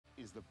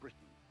is the Britain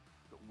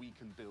that we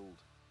can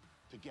build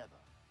together.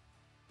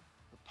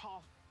 The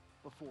path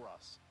before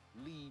us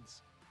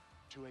leads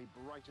to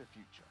a brighter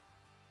future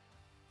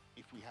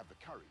if we have the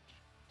courage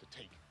to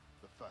take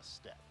the first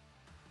step.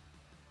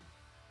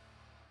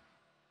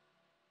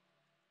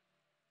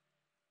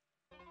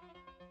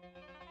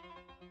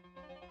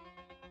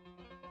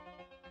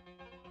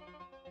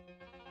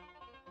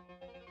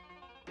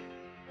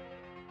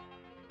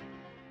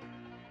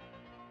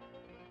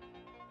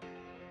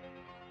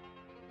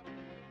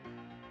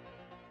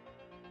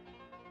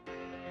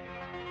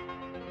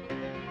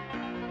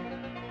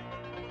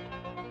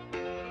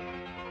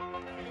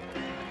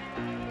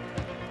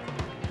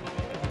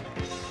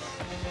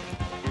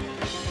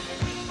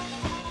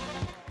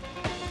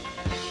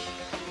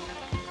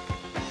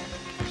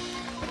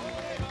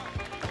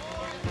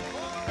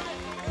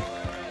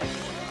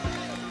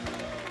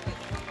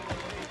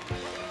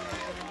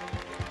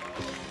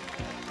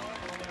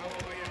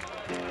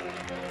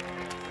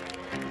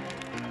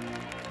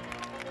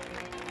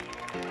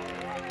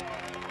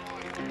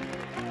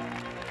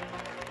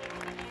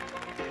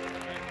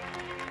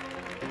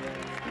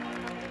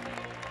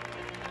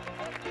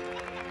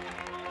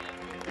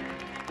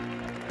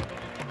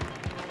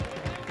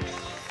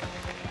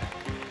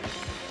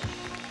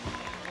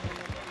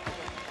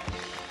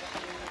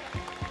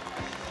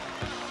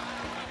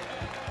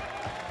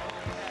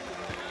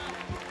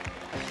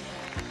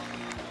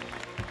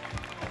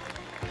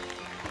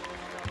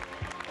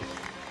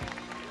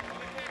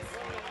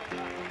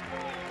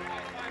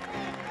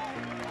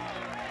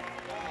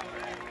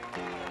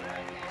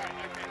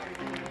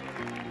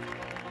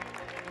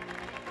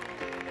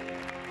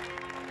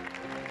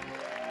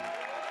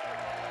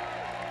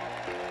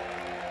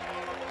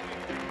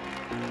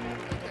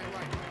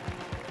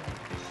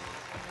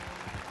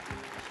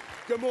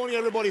 Good morning,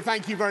 everybody.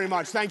 Thank you very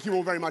much. Thank you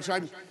all very much.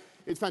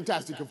 It's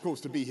fantastic, of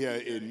course, to be here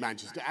in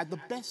Manchester at the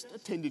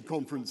best-attended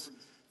conference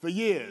for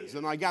years.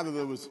 And I gather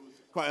there was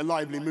quite a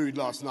lively mood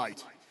last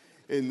night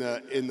in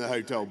the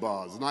hotel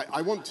bars. And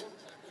I want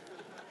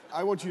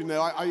you to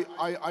know,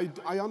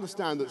 I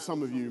understand that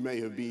some of you may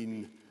have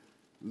been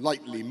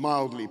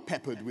mildly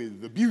peppered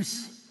with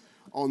abuse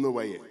on the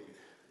way in.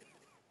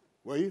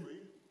 Were you?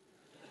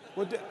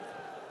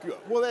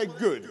 Well, they're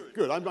good.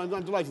 I'm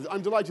delighted.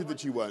 I'm delighted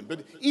that you weren't.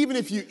 But even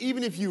if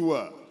you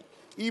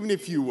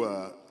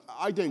were,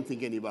 I don't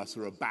think any of us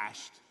are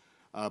abashed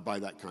by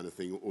that kind of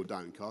thing or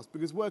downcast,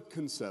 because we're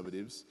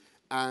Conservatives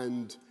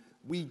and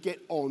we get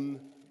on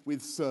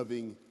with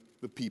serving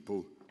the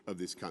people of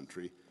this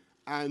country.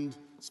 And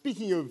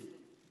speaking of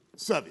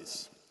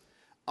service,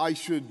 I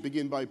should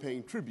begin by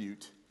paying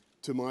tribute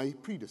to my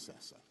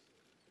predecessor,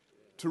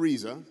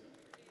 Theresa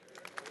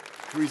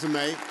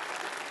May.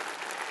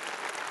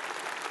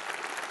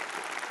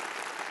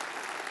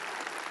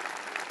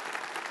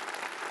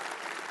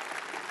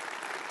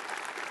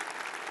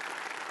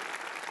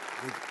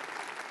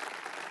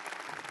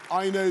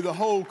 I know the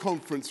whole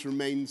conference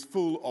remains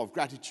full of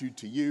gratitude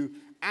to you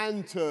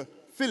and to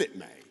Philip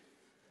May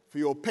for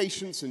your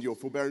patience and your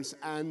forbearance.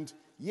 And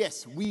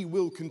yes, we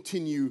will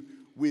continue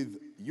with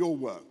your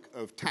work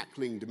of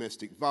tackling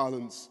domestic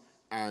violence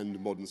and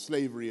modern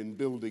slavery and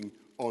building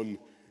on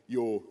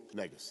your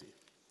legacy.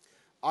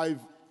 I've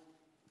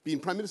been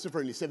Prime Minister for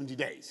only 70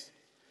 days,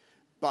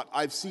 but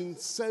I've seen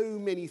so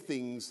many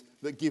things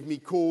that give me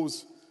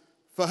cause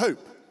for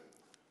hope.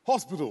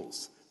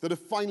 Hospitals that are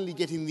finally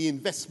getting the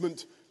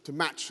investment to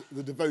match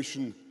the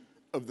devotion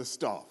of the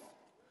staff.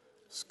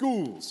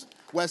 Schools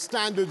where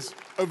standards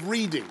of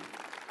reading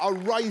are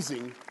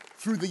rising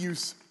through the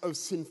use of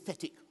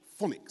synthetic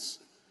phonics.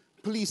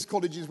 Police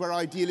colleges where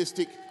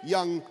idealistic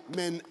young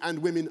men and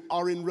women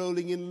are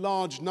enrolling in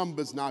large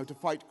numbers now to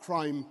fight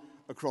crime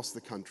across the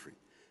country.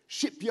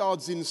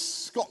 Shipyards in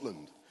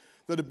Scotland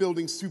that are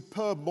building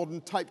superb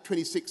modern Type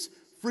 26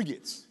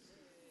 frigates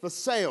for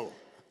sale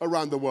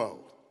around the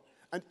world.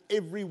 And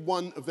every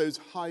one of those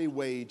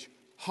high-wage,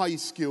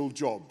 high-skilled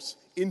jobs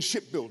in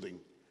shipbuilding,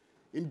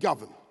 in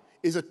government,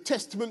 is a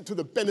testament to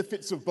the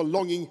benefits of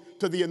belonging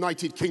to the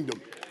United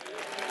Kingdom.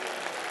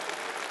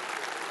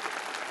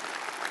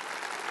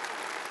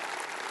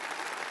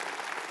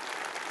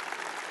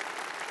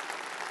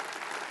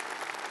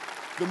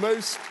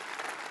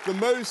 The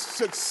most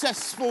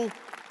successful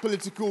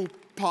political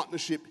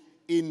partnership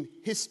in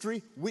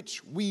history,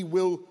 which we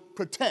will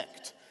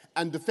protect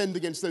and defend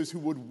against those who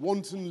would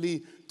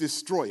wantonly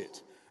destroy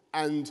it.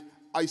 And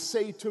I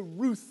say to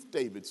Ruth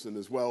Davidson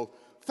as well,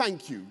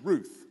 thank you,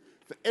 Ruth,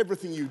 for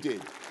everything you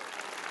did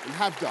and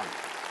have done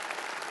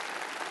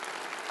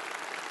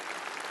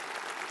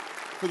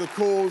for the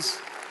cause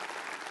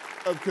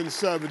of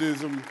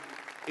conservatism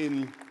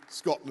in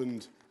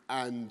Scotland,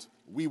 and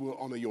we will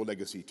honour your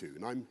legacy too.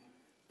 And I'm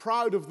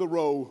proud of the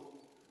role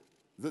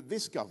that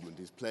this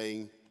government is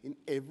playing in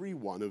every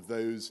one of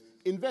those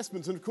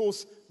investments. And of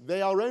course,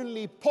 they are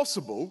only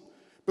possible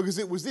because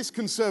it was this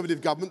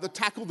Conservative government that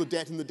tackled the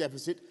debt and the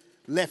deficit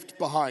left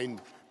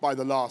behind by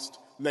the last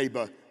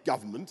Labour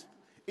government.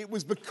 It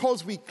was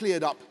because we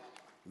cleared up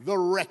the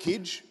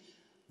wreckage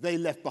they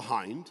left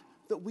behind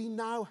that we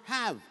now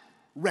have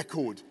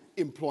record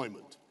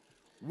employment,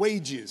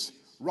 wages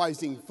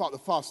rising the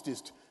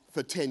fastest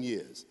for 10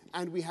 years,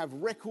 and we have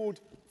record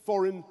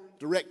foreign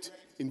direct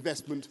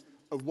investment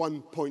of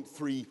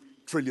 £1.3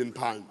 trillion,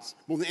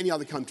 more than any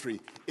other country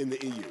in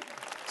the EU.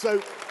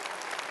 So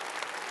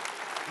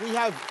we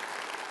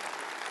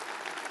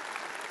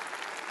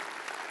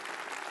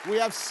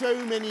have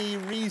so many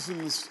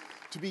reasons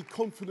to be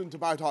confident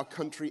about our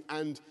country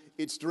and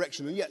its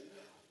direction, and yet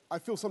I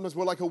feel sometimes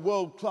we're like a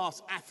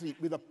world-class athlete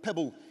with a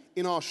pebble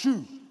in our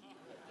shoe.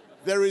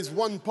 There is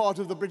one part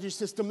of the British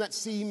system that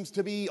seems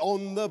to be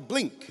on the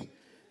blink.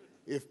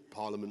 If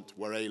Parliament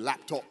were a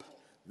laptop,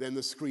 then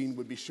the screen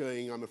would be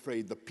showing, I'm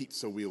afraid, the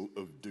pizza wheel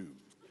of doom.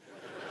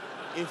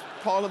 If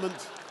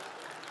Parliament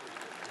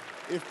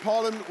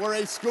were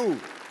a school,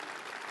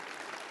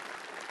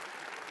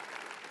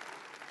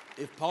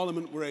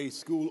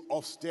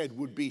 Ofsted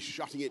would be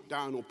shutting it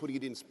down or putting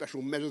it in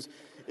special measures.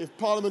 If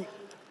Parliament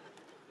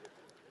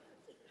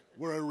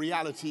were a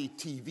reality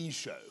TV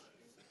show,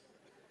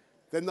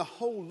 then the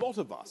whole lot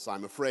of us,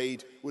 I'm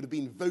afraid, would have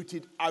been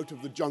voted out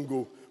of the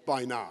jungle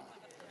by now.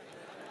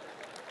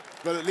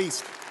 But at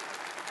least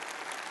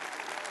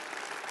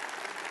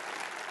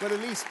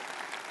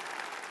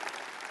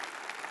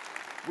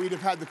we'd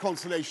have had the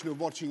consolation of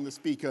watching the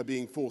Speaker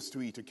being forced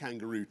to eat a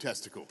kangaroo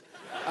testicle.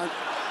 And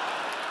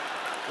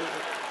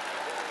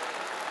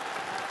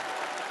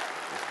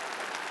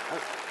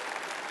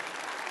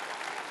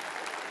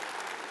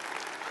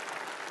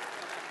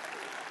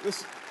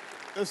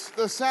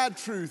the sad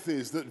truth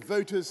is that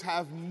voters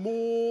have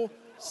more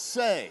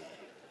say.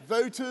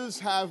 Voters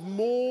have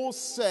more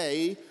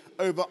say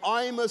over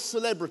I'm a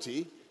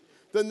celebrity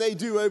than they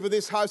do over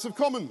this House of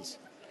Commons,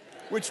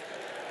 which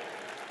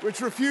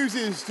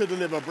refuses to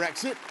deliver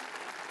Brexit,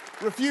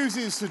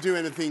 refuses to do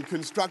anything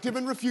constructive,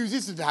 and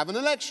refuses to have an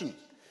election.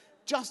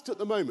 Just at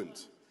the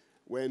moment,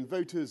 when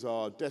voters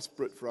are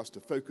desperate for us to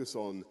focus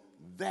on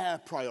their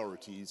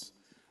priorities,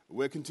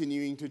 we're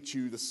continuing to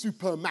chew the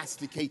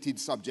super-masticated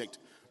subject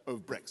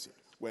of Brexit,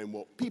 when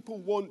what people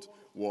want,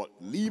 what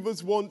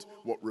Leavers want,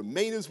 what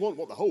Remainers want,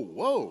 what the whole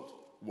world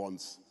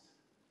wants,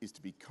 is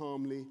to be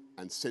calmly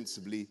and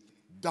sensibly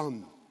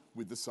done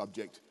with the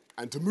subject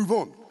and to move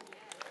on.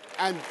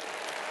 And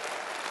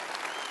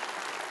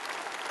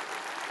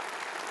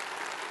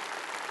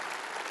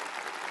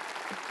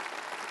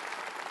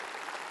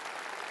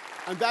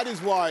that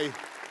is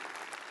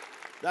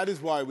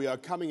why we are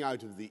coming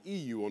out of the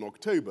EU on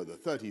October the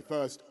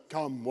 31st,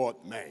 come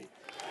what may.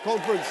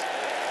 Conference.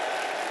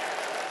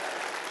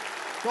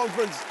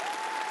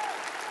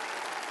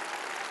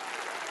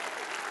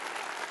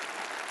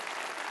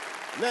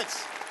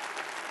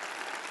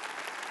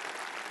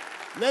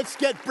 Let's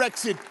get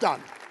Brexit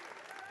done.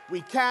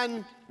 We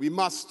can, we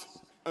must,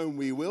 and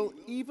we will,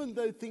 even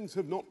though things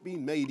have not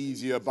been made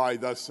easier by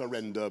the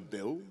surrender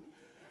bill.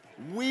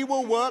 We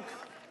will work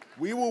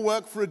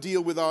for a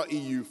deal with our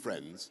EU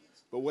friends,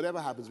 but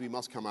whatever happens, we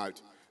must come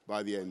out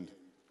by the end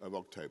of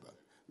October.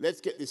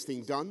 Let's get this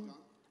thing done,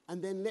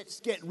 and then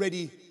let's get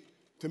ready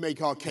to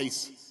make our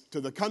case to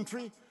the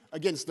country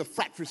against the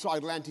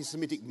fratricidal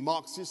anti-Semitic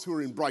Marxists who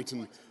were in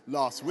Brighton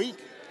last week.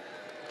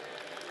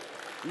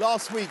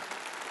 Last week,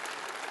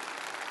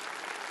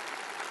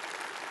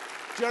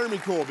 Jeremy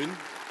Corbyn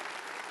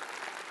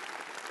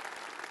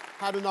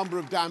had a number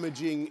of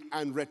damaging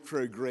and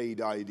retrograde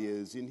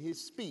ideas in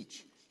his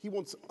speech. He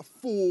wants a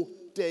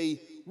 4-day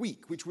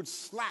week, which would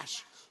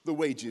slash the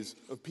wages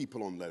of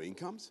people on low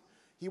incomes.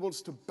 He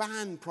wants to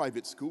ban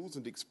private schools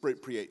and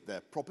expropriate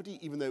their property,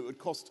 even though it would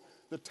cost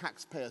the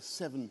taxpayer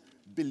 £7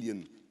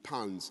 billion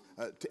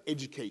to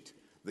educate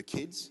the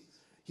kids.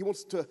 He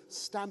wants to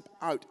stamp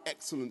out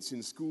excellence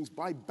in schools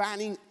by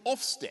banning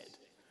Ofsted,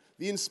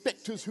 the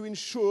inspectors who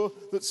ensure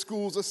that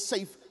schools are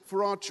safe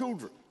for our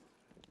children.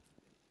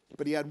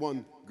 But he had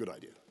one good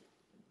idea.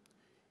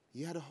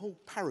 He had a whole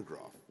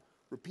paragraph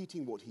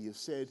repeating what he has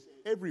said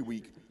every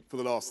week for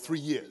the last 3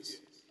 years.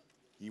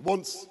 He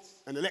wants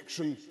an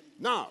election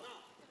now.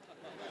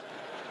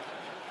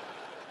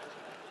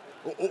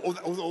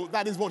 or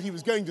that is what he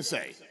was going to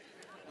say.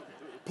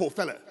 Poor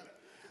fellow.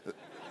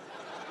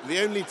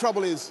 The only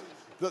trouble is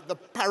that the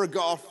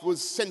paragraph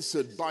was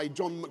censored by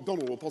John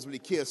McDonnell or possibly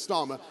Keir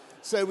Starmer,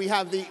 so we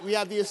have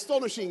the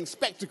astonishing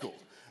spectacle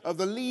of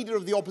the leader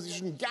of the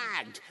opposition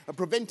gagged and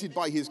prevented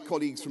by his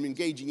colleagues from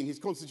engaging in his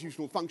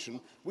constitutional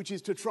function, which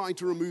is to try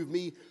to remove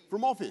me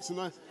from office.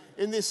 And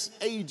in this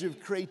age of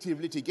creative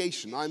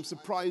litigation, I'm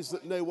surprised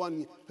that no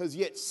one has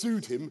yet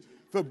sued him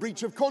for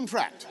breach of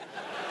contract.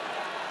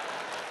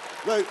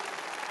 Though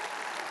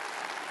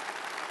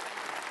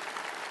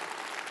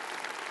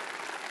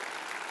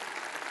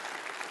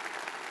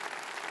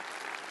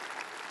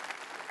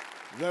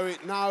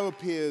it now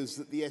appears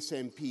that the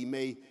SNP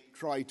may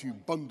try to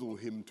bundle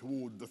him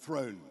toward the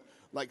throne,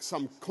 like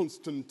some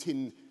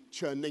Konstantin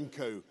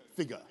Chernenko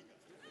figure.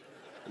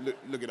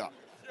 Look it up.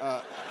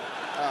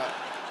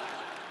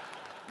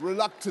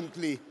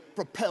 Reluctantly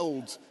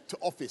propelled to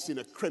office in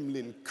a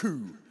Kremlin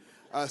coup,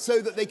 so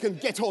that they can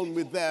get on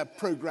with their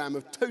programme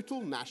of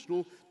total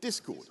national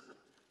discord.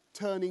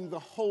 turning the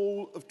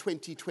whole of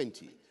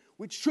 2020,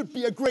 which should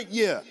be a great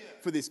year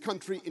for this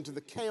country, into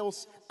the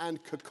chaos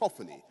and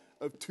cacophony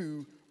of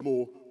two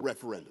more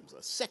referendums.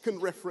 A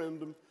second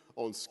referendum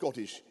on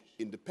Scottish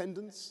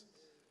independence,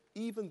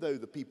 even though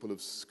the people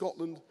of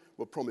Scotland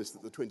were promised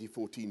that the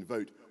 2014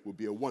 vote would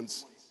be a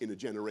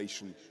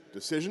once-in-a-generation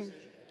decision,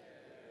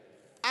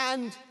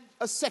 and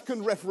a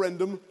second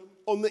referendum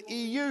on the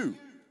EU.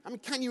 I mean,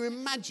 can you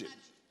imagine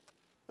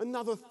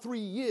another 3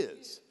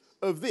 years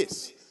of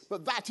this?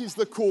 But that is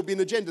the Corbyn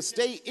agenda.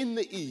 Stay in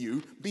the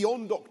EU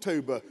beyond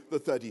October the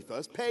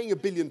 31st, paying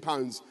 £1 billion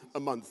a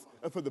month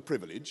for the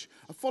privilege,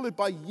 followed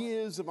by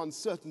years of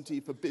uncertainty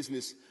for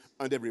business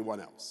and everyone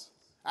else.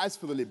 As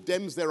for the Lib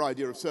Dems, their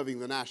idea of serving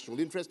the national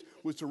interest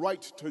was to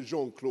write to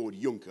Jean-Claude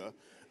Juncker,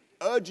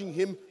 urging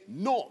him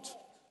not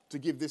to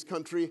give this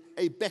country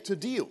a better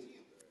deal.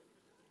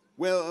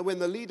 Well, when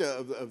the leader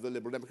of the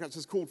Liberal Democrats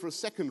has called for a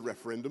second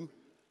referendum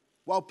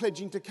while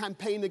pledging to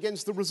campaign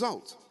against the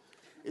result.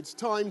 It's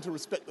time to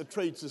respect the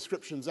Trade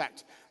Subscriptions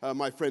Act,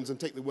 my friends, and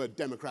take the word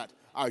Democrat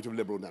out of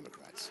Liberal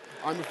Democrats.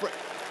 I'm afraid,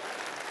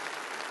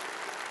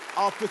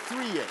 after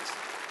 3 years,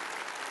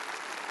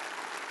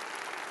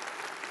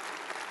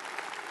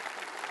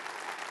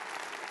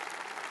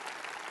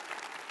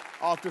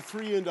 after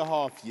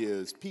 3.5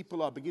 years,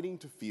 people are beginning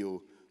to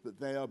feel that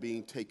they are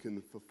being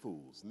taken for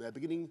fools, and they're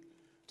beginning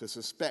to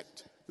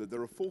suspect that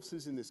there are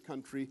forces in this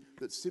country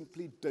that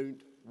simply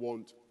don't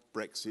want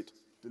Brexit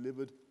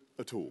delivered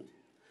at all.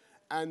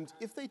 And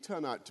if they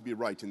turn out to be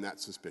right in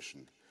that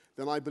suspicion,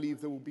 then I believe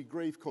there will be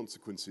grave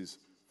consequences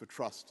for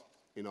trust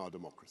in our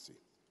democracy.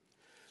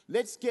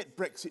 Let's get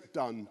Brexit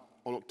done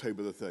on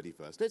October the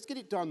 31st. Let's get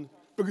it done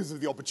because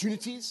of the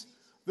opportunities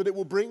that it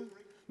will bring,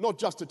 not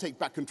just to take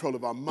back control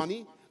of our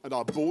money and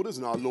our borders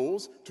and our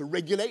laws, to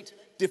regulate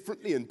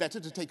differently and better,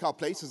 to take our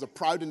place as a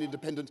proud and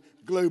independent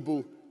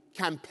global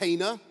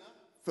campaigner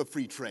for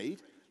free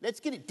trade. Let's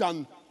get it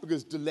done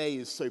because delay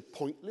is so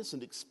pointless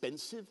and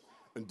expensive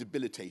and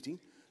debilitating.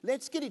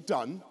 Let's get it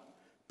done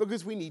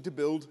because we need to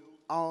build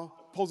our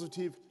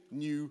positive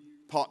new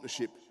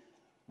partnership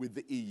with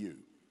the EU.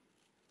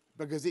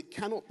 Because it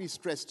cannot be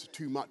stressed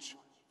too much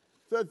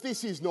that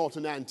this is not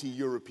an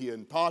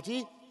anti-European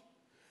party.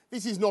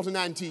 This is not an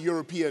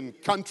anti-European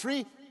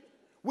country.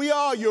 We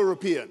are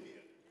European.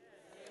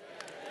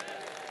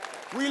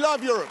 We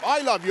love Europe.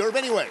 I love Europe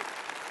anyway.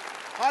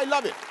 I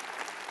love it.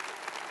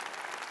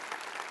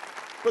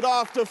 But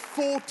after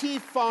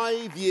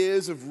 45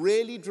 years of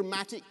really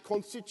dramatic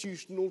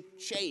constitutional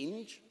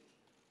change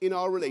in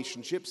our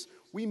relationships,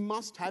 we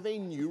must have a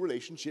new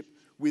relationship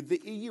with the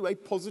EU, a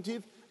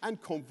positive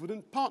and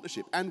confident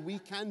partnership, and we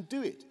can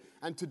do it.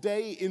 And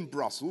today in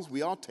Brussels,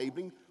 we are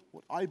tabling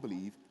what I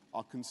believe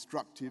are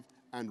constructive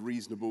and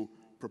reasonable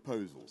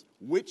proposals,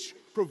 which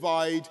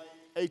provide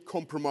a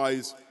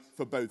compromise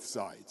for both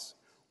sides.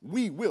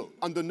 We will,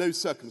 under no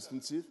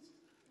circumstances,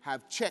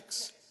 have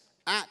checks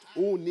at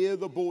or near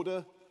the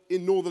border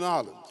in Northern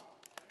Ireland.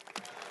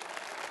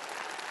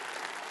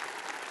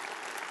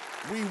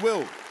 We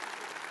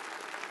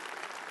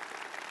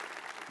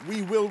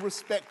will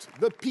respect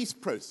the peace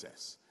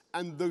process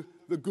and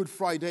the Good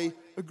Friday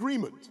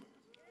Agreement.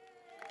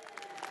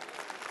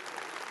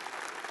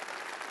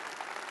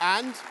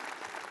 And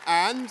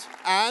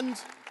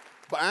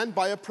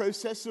by a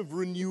process of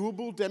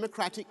renewable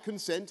democratic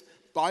consent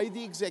by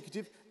the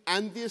Executive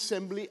and the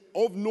Assembly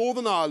of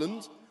Northern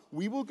Ireland,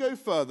 we will go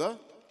further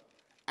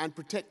and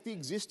protect the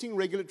existing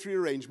regulatory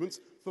arrangements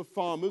for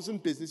farmers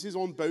and businesses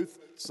on both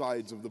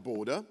sides of the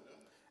border.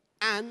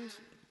 And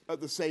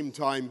at the same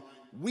time,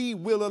 we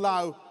will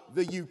allow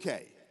the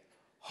UK,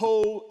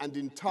 whole and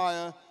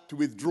entire, to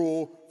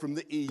withdraw from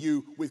the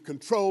EU with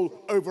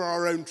control over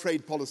our own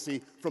trade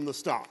policy from the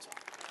start.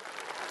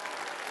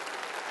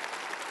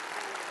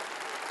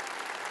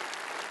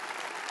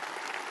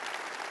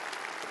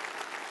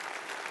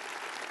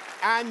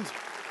 And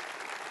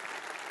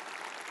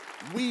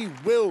we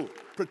will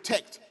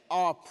protect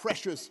our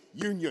precious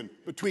union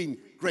between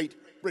Great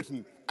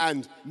Britain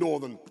and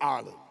Northern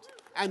Ireland.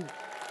 And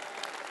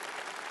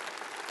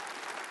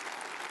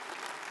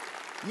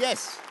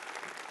yes,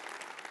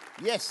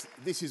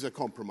 this is a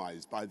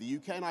compromise by the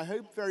UK, and I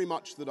hope very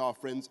much that our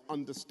friends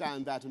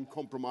understand that and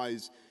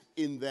compromise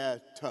in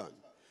their turn.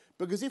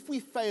 Because if we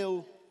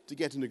fail to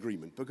get an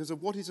agreement because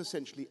of what is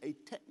essentially a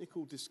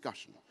technical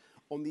discussion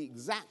on the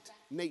exact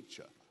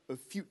nature of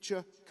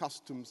future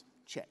customs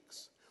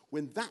checks,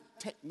 when that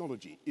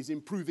technology is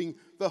improving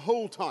the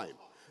whole time,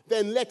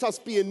 then let us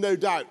be in no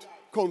doubt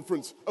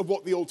conference of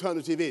what the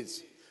alternative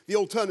is. The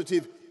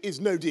alternative is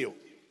no deal.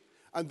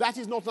 And that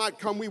is not an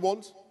outcome we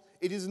want.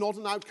 It is not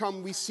an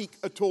outcome we seek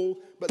at all.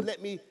 But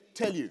let me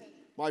tell you,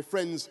 my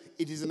friends,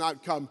 it is an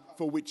outcome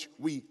for which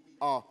we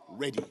are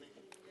ready.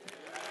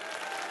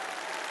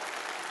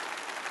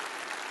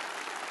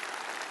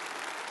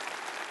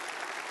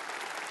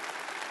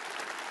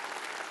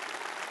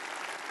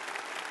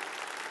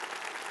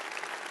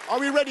 Are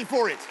we ready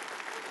for it?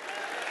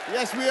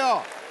 Yes, we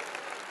are.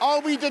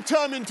 Are we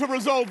determined to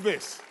resolve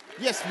this?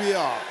 Yes, we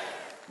are.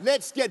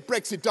 let's get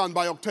Brexit done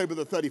by October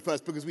the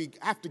 31st, because we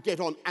have to get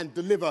on and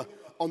deliver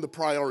on the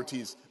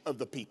priorities of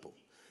the people.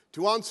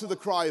 To answer the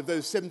cry of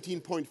those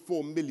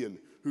 17.4 million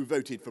who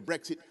voted for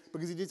Brexit,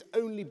 because it is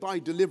only by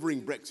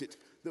delivering Brexit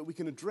that we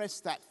can address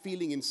that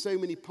feeling in so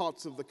many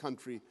parts of the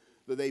country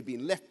that they've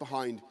been left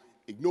behind,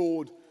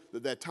 ignored,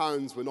 that their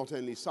towns were not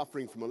only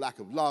suffering from a lack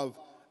of love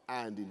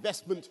and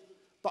investment,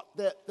 but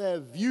their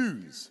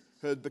views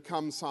had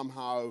become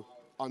somehow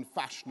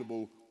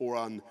unfashionable or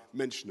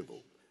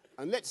unmentionable.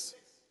 And let's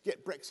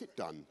get Brexit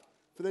done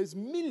for those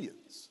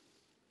millions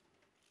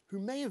who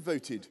may have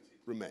voted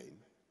Remain,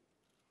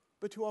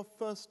 but who are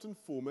first and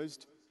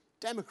foremost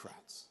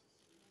Democrats.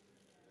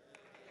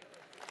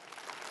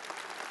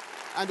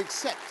 And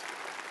accept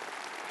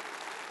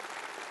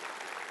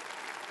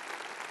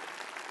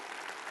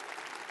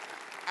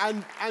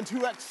and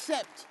who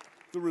accept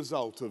the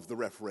result of the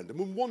referendum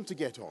and want to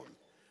get on.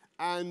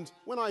 And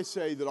when I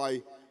say that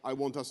I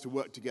want us to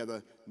work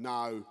together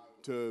now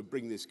to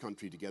bring this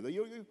country together,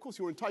 of course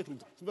you're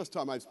entitled, it's the first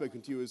time I've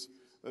spoken to you as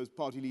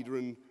party leader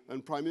and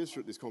Prime Minister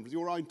at this conference,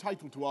 you're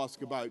entitled to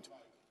ask about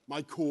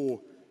my core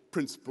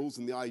principles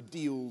and the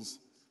ideals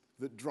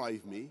that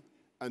drive me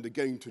and are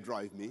going to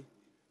drive me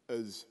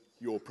as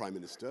your Prime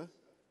Minister.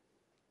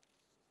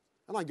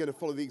 And I'm going to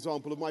follow the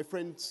example of my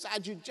friend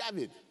Sajid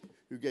Javid,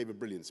 who gave a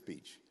brilliant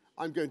speech.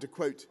 I'm going to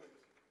quote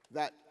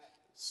that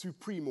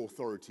supreme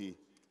authority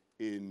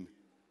in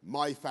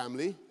my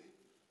family,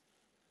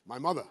 my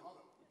mother.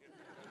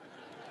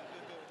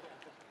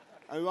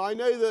 And I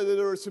know that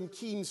there are some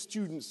keen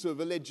students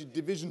of alleged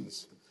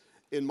divisions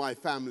in my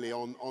family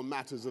on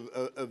matters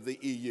of the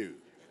EU.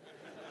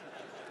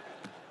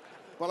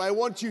 But I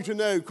want you to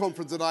know,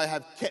 conference, that I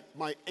have kept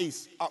my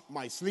ace up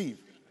my sleeve.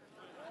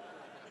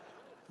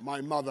 My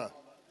mother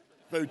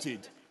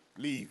voted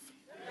leave.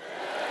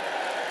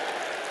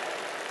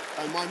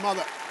 And my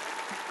mother...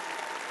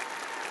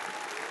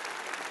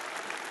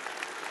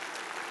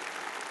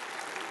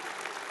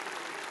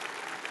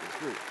 It's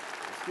true.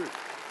 It's true.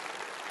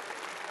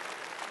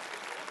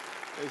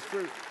 It's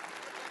true.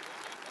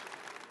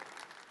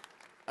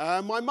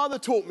 My mother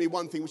taught me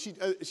one thing.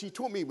 She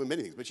taught me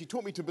many things, but she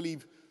taught me to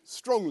believe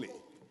strongly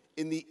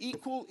in the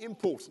equal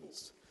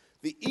importance,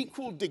 the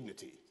equal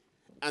dignity,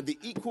 and the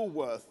equal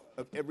worth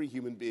of every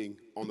human being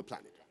on the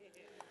planet.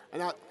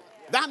 And now,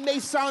 that may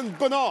sound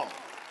banal.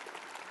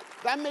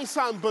 That may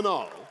sound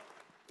banal.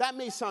 That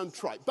may sound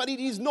trite, but it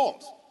is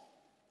not.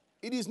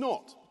 It is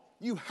not.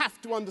 You have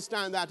to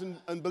understand that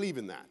and believe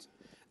in that.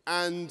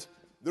 And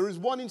there is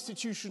one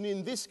institution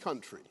in this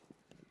country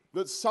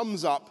that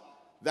sums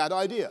up that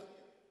idea.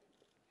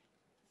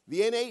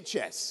 The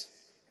NHS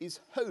is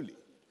holy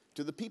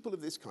to the people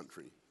of this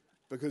country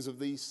because of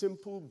the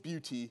simple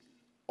beauty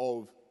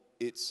of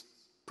its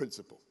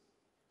principle.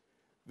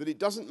 That it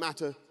doesn't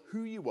matter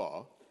who you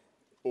are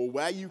or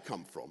where you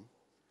come from,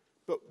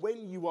 but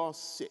when you are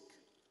sick,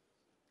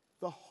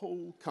 the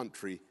whole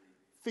country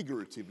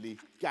figuratively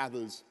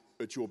gathers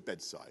at your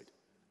bedside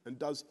and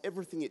does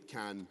everything it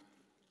can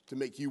to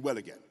make you well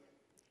again.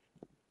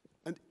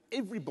 And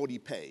everybody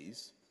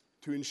pays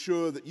to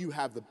ensure that you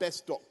have the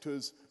best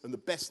doctors and the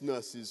best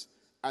nurses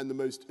and the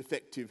most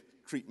effective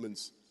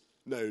treatments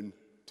known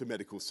to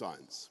medical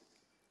science.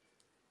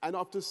 And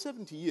after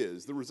 70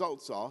 years, the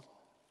results are,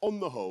 on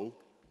the whole,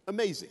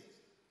 amazing.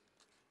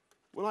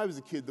 When I was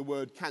a kid, the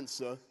word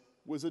cancer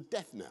was a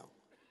death knell.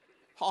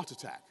 Heart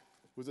attack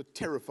was a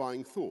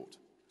terrifying thought.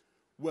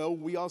 Well,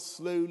 we are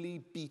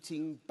slowly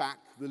beating back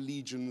the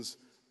legions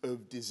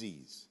of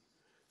disease.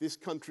 This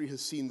country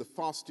has seen the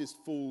fastest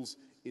falls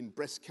in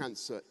breast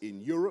cancer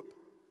in Europe,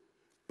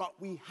 but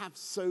we have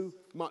so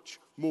much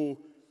more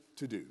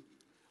to do.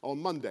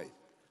 On Monday,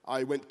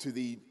 I went to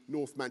the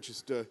North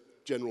Manchester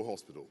General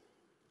Hospital,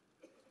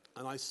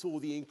 and I saw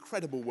the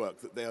incredible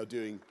work that they are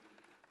doing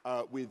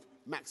with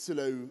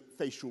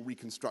maxillofacial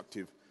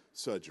reconstructive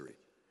surgery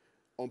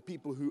on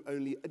people who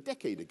only a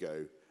decade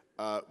ago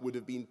would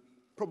have been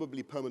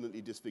probably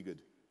permanently disfigured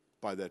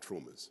by their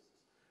traumas.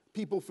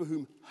 People for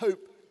whom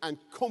hope and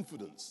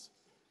confidence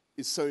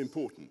is so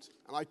important.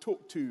 And I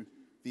talked to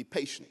the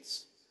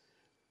patients,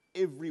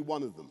 every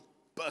one of them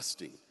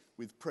bursting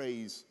with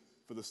praise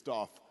for the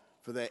staff,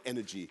 for their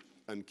energy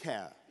and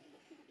care.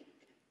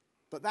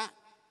 But that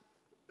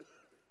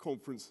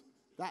conference,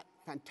 that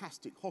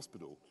fantastic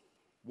hospital,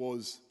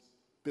 was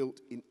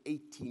built in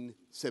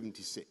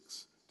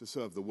 1876 to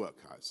serve the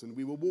workhouse. And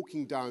we were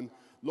walking down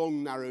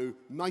long, narrow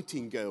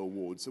Nightingale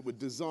wards that were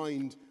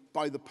designed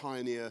by the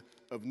pioneer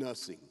of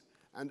nursing.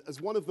 And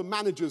as one of the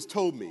managers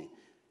told me,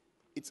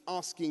 it's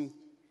asking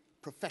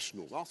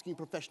professionals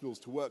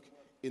to work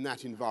in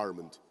that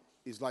environment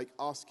is like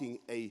asking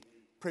a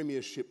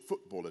Premiership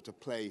footballer to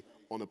play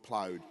on a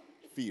ploughed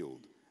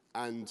field.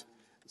 And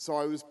so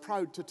I was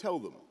proud to tell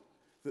them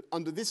that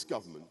under this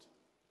government,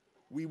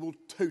 we will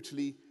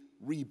totally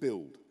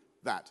rebuild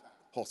that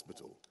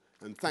hospital.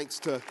 And thanks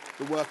to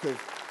the work of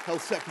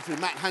Health Secretary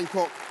Matt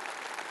Hancock,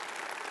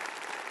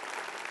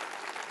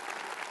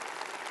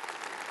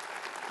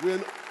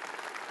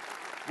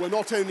 we're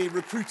not only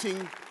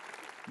recruiting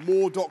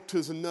more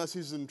doctors and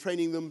nurses and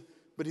training them,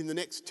 but in the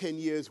next 10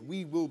 years,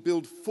 we will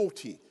build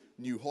 40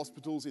 new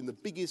hospitals in the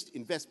biggest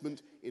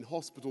investment in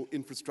hospital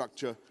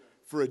infrastructure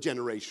for a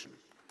generation.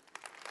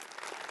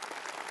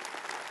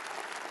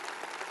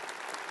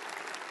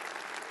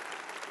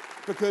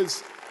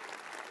 Because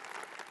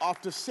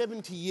after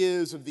 70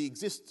 years of the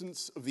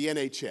existence of the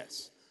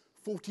NHS,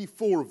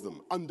 44 of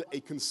them under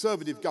a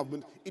Conservative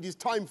government, it is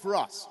time for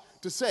us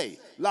to say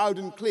loud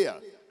and clear,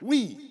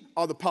 we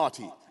are the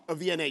party of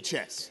the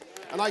NHS.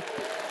 And I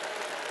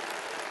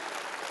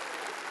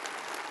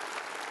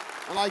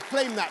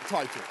claim that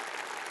title.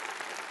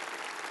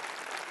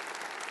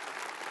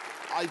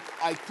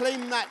 I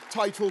claim that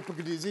title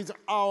because it is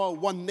our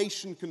one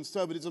nation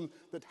conservatism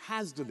that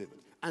has delivered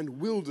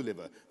and will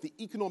deliver the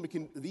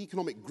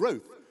economic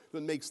growth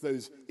that makes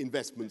those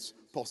investments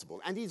possible.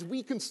 And it is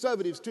we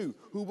Conservatives too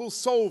who will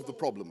solve the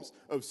problems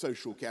of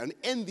social care and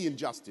end the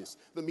injustice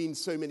that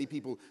means so many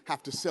people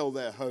have to sell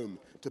their home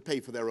to pay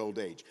for their old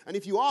age. And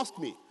if you ask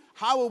me,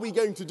 how are we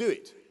going to do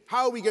it?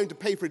 How are we going to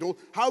pay for it all?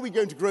 How are we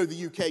going to grow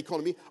the UK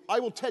economy? I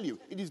will tell you,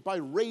 it is by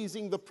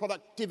raising the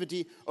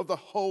productivity of the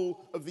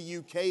whole of the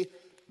UK,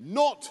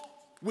 not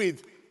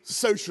with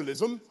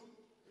socialism,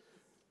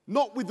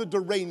 not with the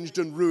deranged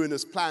and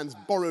ruinous plans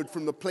borrowed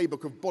from the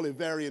playbook of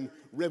Bolivarian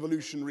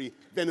revolutionary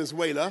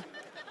Venezuela,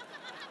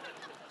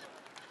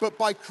 but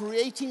by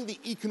creating the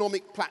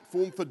economic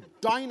platform for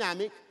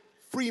dynamic,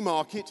 free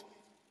market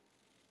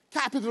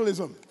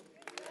capitalism.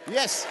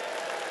 Yes.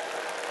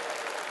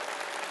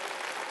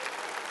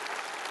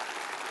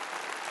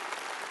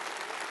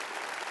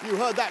 You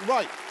heard that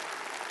right.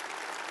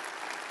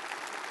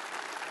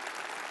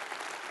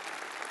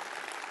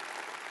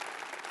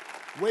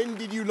 When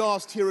did you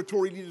last hear a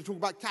Tory leader talk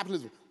about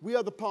capitalism? We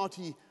are the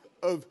party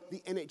of the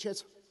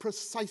NHS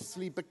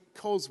precisely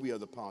because we are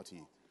the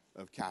party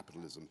of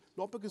capitalism,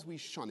 not because we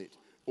shun it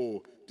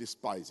or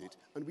despise it.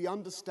 And we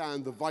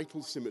understand the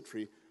vital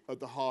symmetry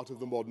at the heart of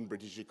the modern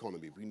British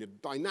economy between a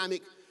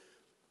dynamic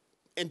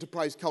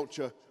enterprise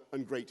culture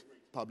and great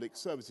public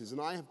services.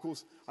 And of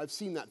course, I've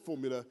seen that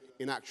formula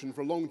in action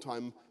for a long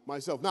time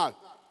myself. Now,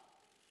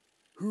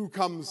 who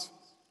comes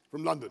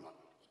from London?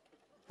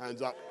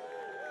 Hands up.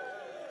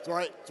 It's all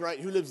right,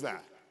 who lives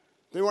there?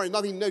 Don't worry,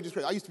 no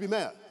disgrace. I used to be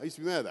mayor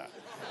there.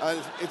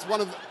 It's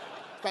one of the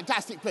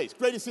fantastic place,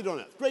 greatest city on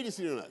earth.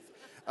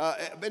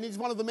 And it's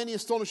one of the many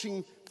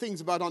astonishing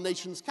things about our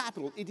nation's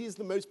capital. It is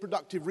the most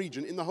productive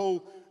region in the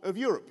whole of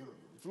Europe.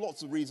 For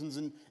lots of reasons,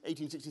 in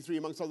 1863,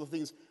 amongst other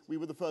things, we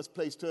were the first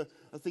place to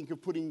think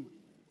of putting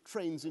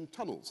trains in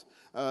tunnels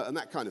and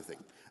that kind of thing.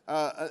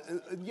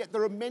 And yet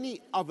there are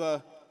many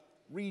other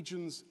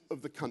regions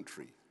of the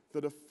country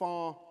that are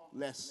far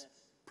less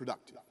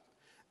productive.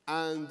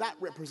 And that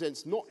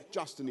represents not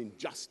just an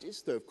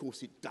injustice, though of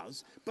course it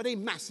does, but a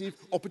massive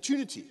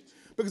opportunity.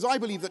 Because I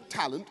believe that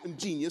talent and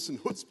genius and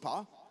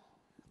chutzpah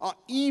are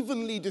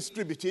evenly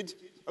distributed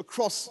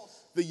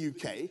across the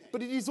UK,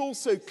 but it is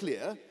also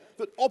clear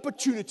that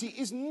opportunity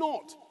is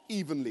not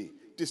evenly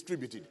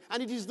distributed.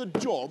 And it is the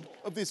job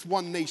of this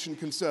one nation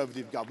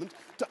Conservative government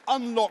to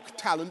unlock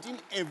talent in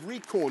every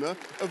corner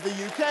of the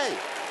UK.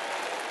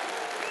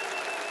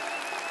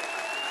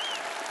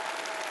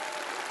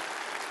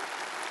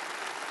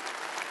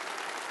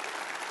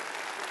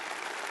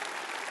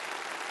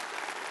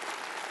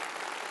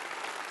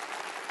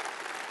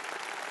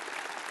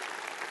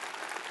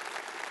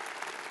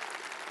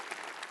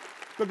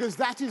 Because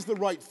that is the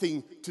right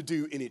thing to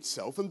do in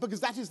itself, and because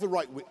that is the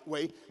right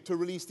way to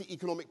release the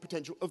economic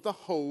potential of the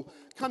whole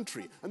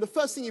country. And the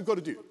first thing you've got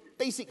to do,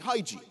 basic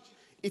hygiene,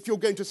 if you're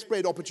going to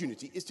spread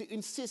opportunity, is to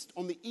insist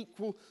on the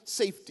equal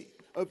safety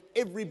of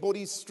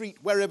everybody's street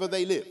wherever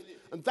they live.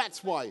 And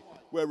that's why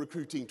we're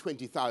recruiting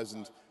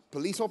 20,000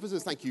 police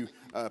officers. Thank you,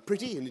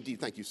 Pretty, and indeed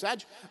thank you,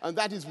 Saj. And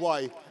that is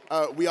why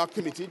we are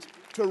committed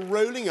to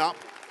rolling up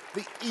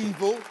the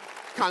evil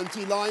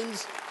county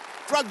lines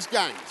drugs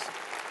gangs.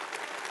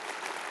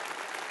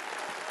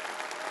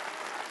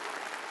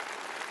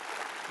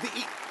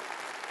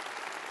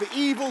 The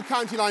evil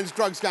county lines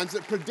drugs gangs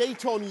that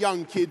predate on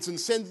young kids and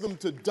send them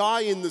to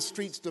die in the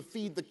streets to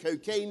feed the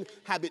cocaine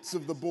habits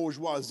of the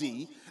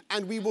bourgeoisie,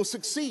 and we will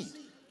succeed.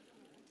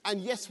 And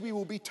yes, we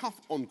will be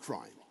tough on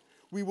crime.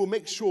 We will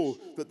make sure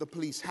that the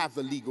police have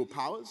the legal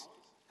powers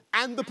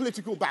and the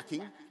political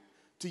backing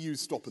to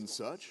use stop and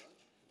search,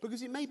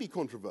 because it may be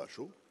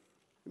controversial.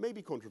 It may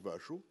be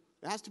controversial.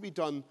 It has to be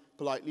done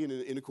politely and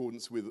in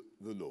accordance with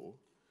the law.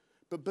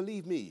 But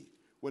believe me,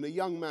 when a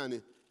young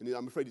man, and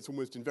I'm afraid it's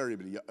almost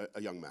invariably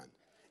a young man,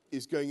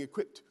 is going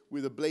equipped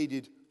with a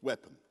bladed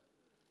weapon,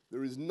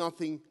 there is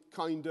nothing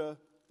kinder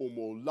or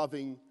more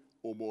loving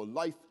or more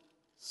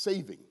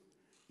life-saving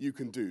you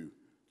can do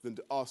than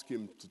to ask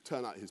him to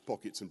turn out his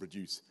pockets and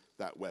produce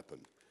that weapon.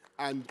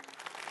 And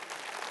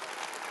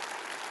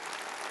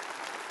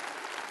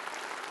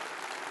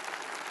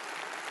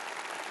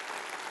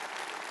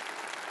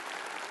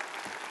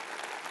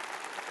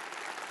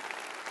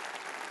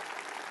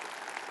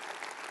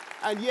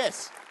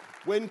yes,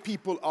 when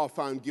people are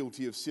found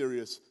guilty of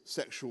serious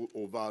sexual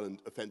or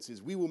violent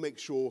offences, we will make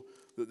sure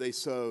that they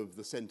serve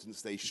the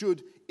sentence they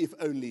should, if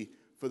only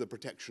for the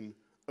protection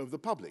of the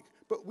public.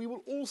 But we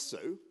will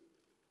also,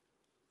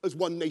 as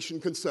One Nation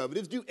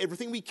Conservatives, do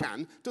everything we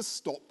can to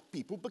stop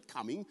people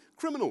becoming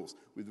criminals,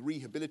 with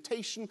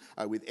rehabilitation,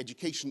 with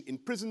education in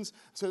prisons,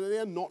 so that they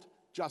are not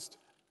just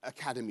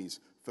academies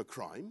for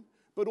crime,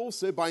 but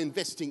also by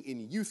investing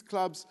in youth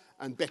clubs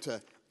and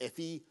better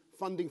FE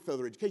funding,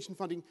 further education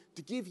funding,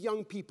 to give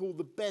young people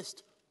the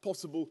best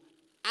possible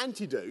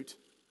antidote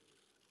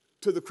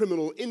to the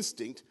criminal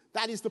instinct.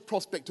 That is the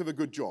prospect of a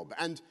good job.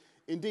 And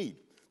indeed,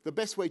 the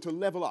best way to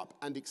level up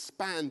and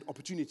expand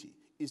opportunity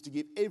is to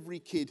give every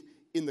kid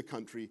in the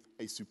country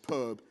a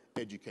superb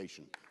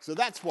education. So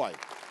that's why.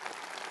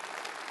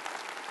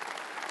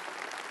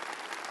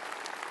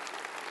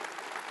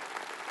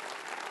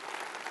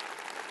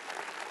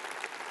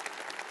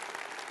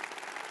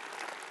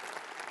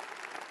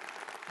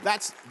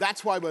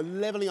 That's why we're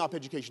levelling up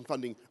education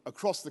funding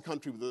across the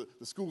country, with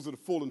the schools that have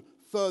fallen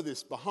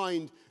furthest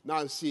behind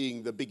now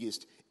seeing the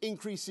biggest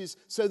increases,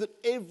 so that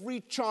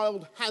every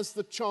child has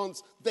the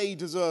chance they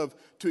deserve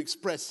to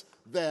express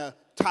their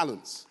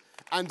talents.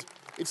 And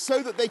it's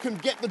so that they can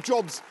get the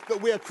jobs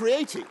that we are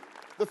creating.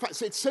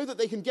 It's so that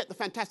they can get the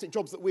fantastic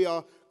jobs that we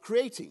are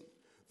creating,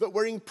 that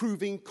we're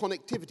improving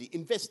connectivity,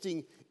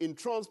 investing in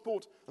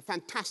transport, a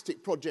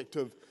fantastic project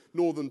of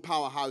Northern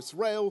Powerhouse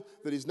Rail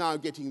that is now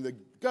getting the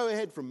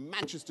go-ahead from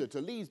Manchester to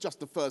Leeds, just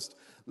the first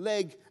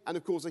leg, and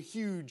of course a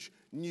huge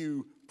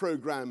new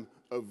programme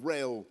of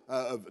rail,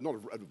 not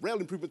of rail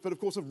improvements, but of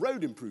course of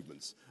road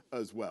improvements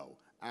as well.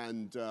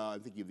 And I'm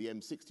thinking of the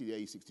M60, the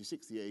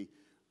A66,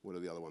 what are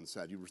the other ones,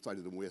 Sad? You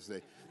recited them all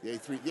yesterday. The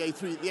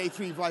A358,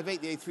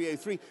 the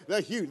A303.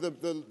 They're huge.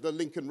 The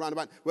Lincoln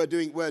roundabout.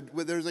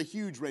 There's a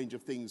huge range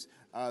of things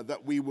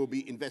that we will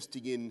be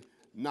investing in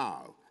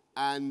now.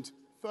 And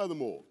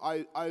furthermore,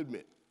 I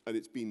admit, and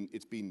it's been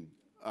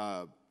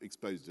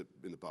exposed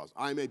in the past,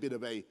 I'm a bit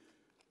of a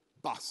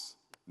bus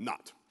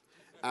nut.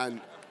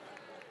 And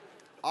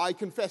I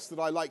confess that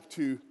I like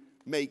to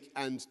make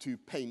and to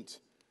paint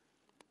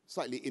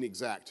slightly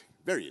inexact,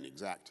 very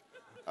inexact,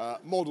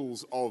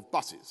 models of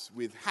buses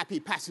with happy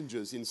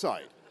passengers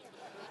inside.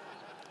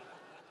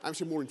 I'm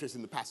actually more interested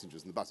in the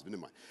passengers than the buses, but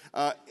never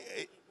mind.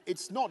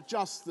 It's not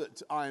just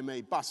that I am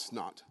a bus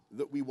nut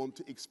that we want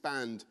to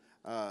expand,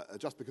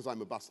 just because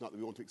I'm a bus nut that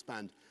we want to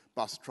expand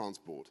bus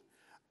transport.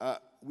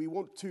 We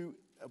want to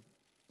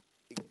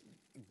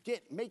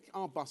make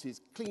our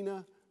buses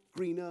cleaner,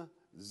 greener,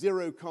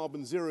 zero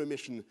carbon, zero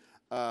emission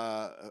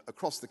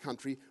across the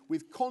country,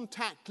 with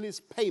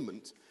contactless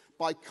payment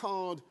by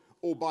card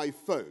or by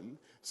phone,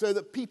 so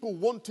that people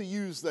want to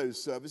use those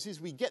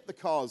services. We get the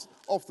cars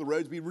off the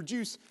roads, we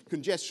reduce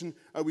congestion,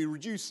 we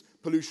reduce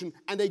pollution,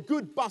 and a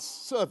good bus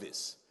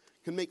service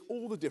can make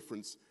all the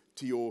difference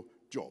to your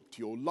job, to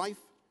your life,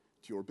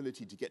 to your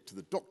ability to get to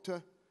the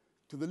doctor,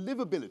 to the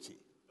livability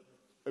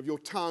of your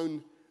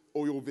town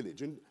or your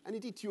village, and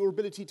indeed to your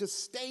ability to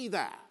stay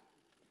there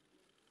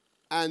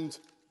and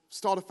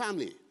start a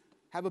family,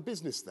 have a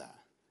business there.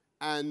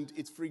 And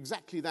it's for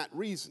exactly that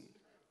reason,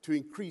 to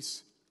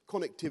increase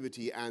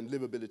connectivity and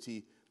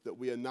livability, that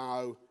we are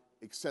now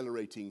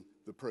accelerating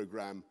the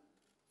programme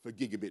for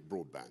gigabit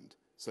broadband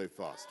so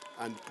fast.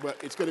 And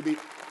it's going to be...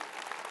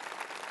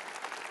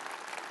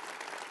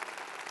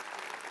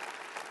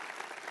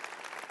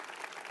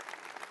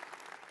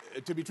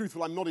 To be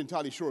truthful, I'm not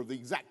entirely sure of the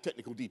exact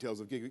technical details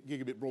of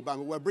gigabit broadband,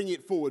 but we're bringing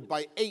it forward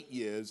by 8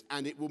 years,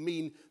 and it will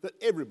mean that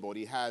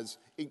everybody has,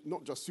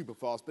 not just super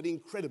fast, but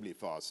incredibly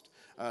fast,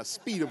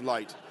 speed of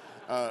light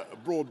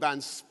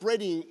broadband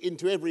spreading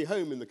into every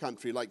home in the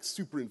country like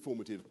super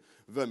informative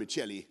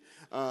vermicelli,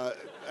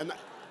 and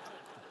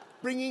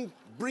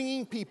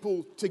bringing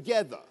people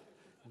together,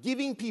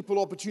 giving people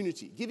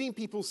opportunity, giving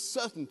people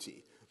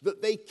certainty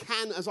that they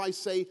can, as I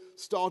say,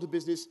 start a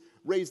business,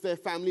 raise their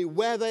family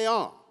where they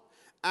are.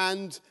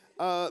 And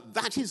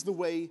that is the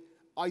way,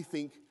 I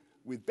think,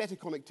 with better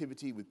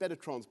connectivity, with better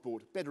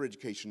transport, better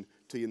education,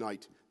 to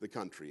unite the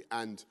country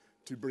and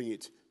to bring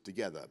it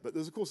together. But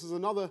there's, of course,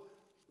 another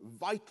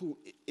vital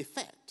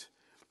effect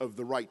of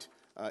the right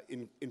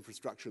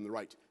infrastructure and the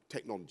right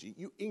technology.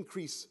 You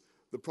increase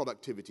the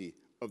productivity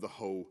of the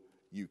whole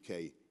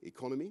UK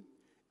economy.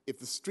 If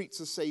the streets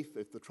are safe,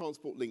 if the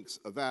transport links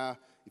are there,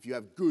 if you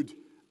have good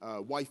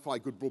Wi-Fi,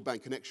 good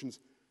broadband connections,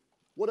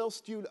 what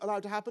else do you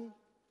allow to happen?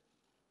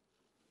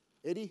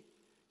 Eddie?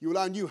 You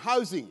allow new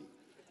housing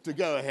to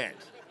go ahead.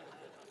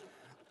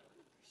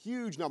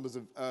 Huge numbers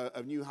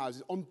of new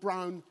houses on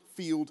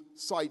brownfield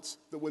sites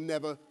that were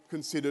never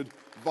considered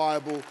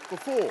viable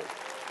before.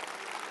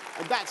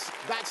 And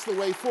that's the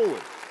way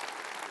forward.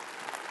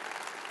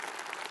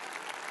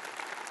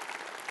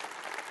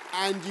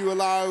 And you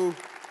allow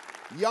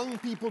young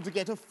people to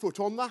get a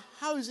foot on the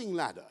housing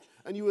ladder.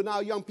 And you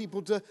allow young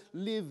people to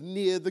live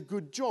near the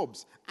good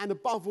jobs. And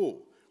above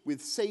all, with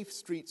safe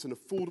streets and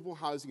affordable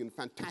housing and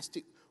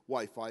fantastic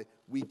Wi-Fi,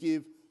 we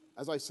give,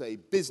 as I say,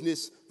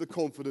 business the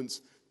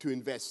confidence to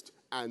invest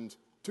and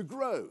to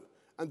grow.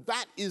 And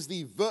that is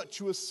the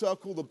virtuous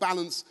circle, the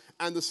balance,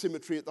 and the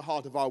symmetry at the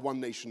heart of our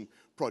One Nation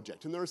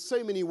project. And there are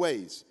so many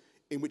ways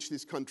in which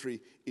this country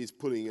is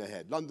pulling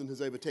ahead. London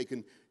has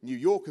overtaken New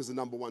York as the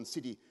 #1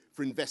 city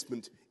for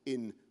investment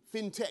in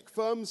fintech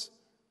firms.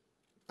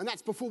 And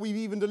that's before we've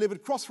even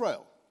delivered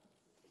Crossrail,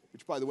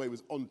 which, by the way,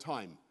 was on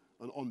time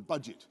and on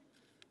budget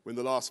when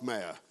the last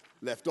mayor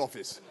left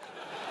office.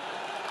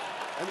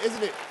 And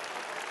isn't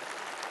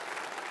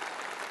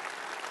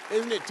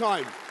it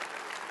time?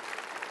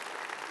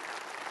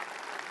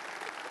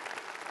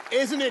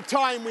 Isn't it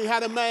time we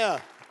had a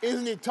mayor?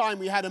 Isn't it time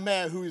we had a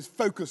mayor who is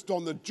focused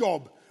on the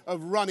job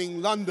of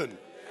running London?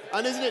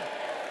 And isn't it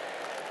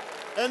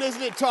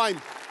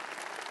time?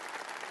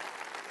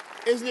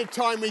 Isn't it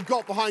time we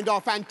got behind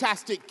our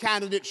fantastic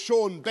candidate,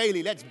 Sean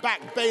Bailey? Let's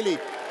back Bailey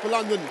for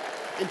London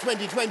in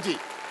 2020.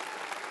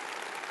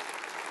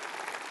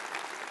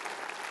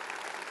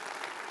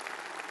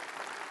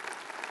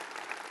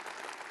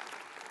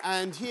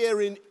 And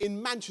here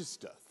in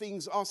Manchester,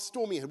 things are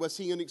stormy ahead. We're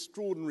seeing an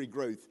extraordinary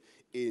growth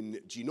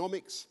in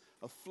genomics,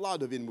 a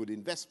flood of inward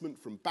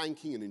investment from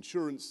banking and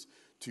insurance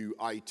to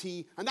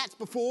IT. And that's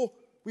before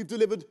we've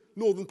delivered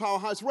Northern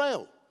Powerhouse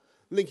Rail,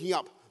 linking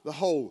up the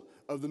whole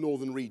of the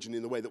northern region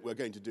in the way that we're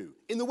going to do.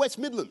 In the West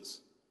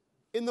Midlands,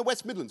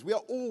 we are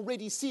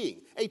already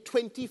seeing a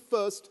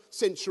 21st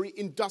century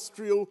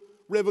industrial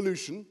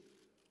revolution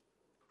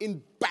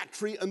in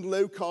battery and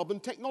low-carbon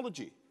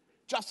technology,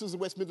 just as the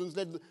West Midlands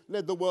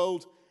led the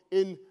world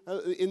in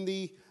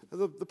the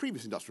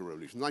previous industrial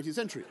revolution, the 19th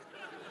century.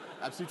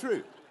 Absolutely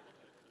true.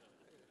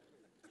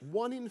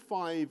 1 in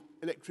 5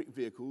 electric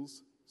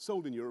vehicles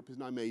sold in Europe is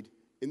now made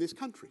in this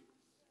country.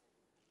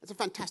 That's a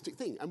fantastic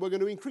thing, and we're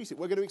going to increase it.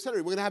 We're going to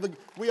accelerate.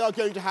 We are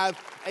going to have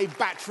a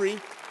battery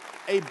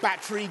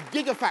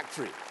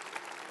gigafactory.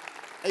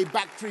 A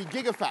battery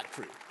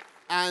gigafactory.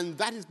 And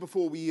that is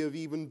before we have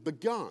even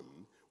begun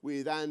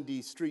with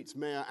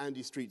Mayor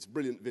Andy Street's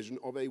brilliant vision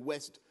of a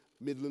West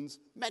Midlands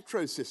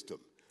metro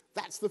system.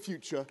 That's the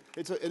future.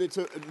 It's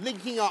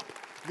linking up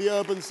the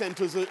urban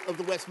centres of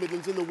the West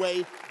Midlands in the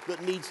way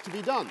that needs to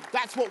be done.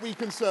 That's what we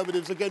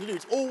Conservatives are going to do.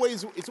 It's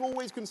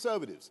always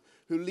Conservatives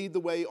who lead the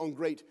way on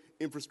great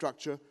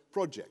infrastructure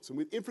projects. And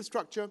with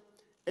infrastructure,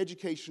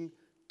 education,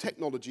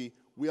 technology,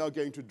 we are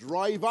going to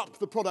drive up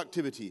the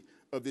productivity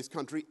of this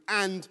country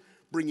and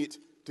bring it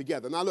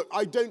together. Now, look,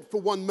 I don't for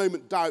one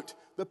moment doubt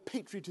the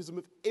patriotism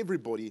of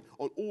everybody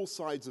on all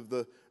sides of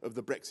the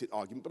Brexit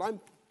argument, but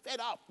I'm fed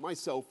up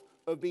myself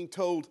of being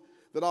told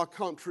that our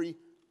country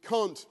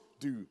can't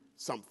do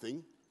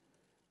something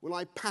when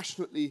I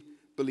passionately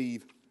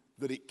believe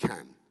that it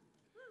can.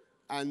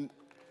 And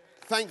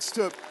thanks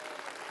to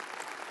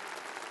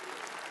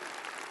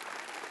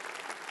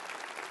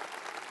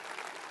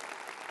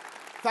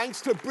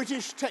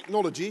British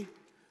technology,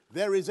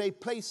 there is a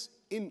place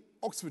in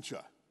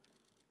Oxfordshire,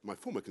 my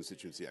former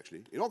constituency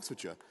actually, in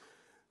Oxfordshire,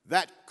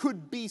 that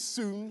could be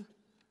soon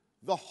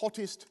the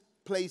hottest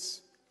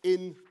place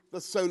in the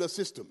solar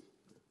system.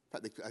 In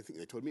fact, I think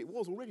they told me it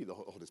was already the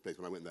hottest place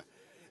when I went there.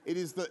 It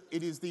is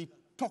the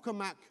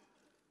Tokamak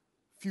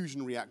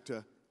fusion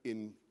reactor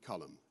in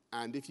Culham.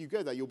 And if you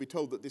go there, you'll be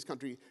told that this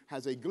country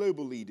has a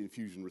global lead in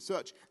fusion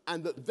research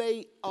and that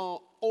they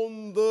are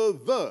on the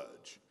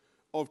verge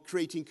of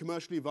creating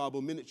commercially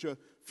viable miniature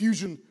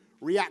fusion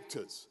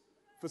reactors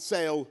for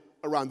sale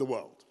around the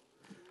world.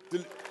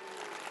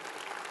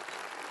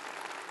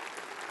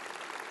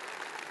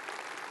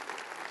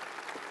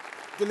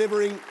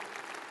 Delivering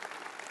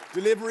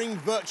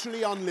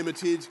virtually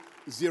unlimited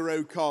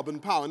zero-carbon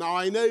power. Now,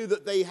 I know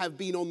that they have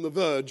been on the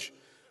verge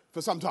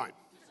for some time.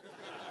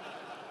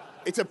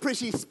 It's a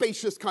pretty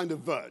spacious kind of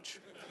verge.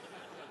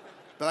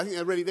 But I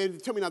think they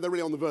tell me now they're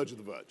really on the verge of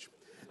the verge.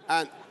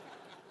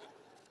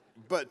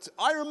 But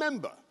I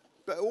remember,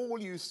 all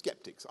you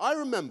skeptics, I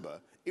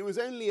remember it was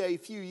only a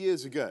few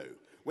years ago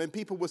when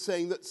people were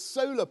saying that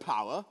solar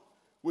power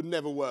would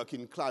never work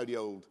in cloudy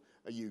old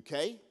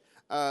UK.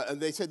 And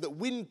they said that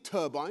wind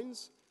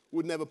turbines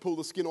would never pull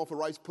the skin off a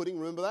rice pudding,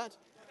 remember that?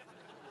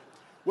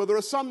 Well, there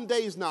are some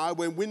days now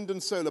when wind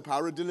and solar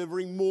power are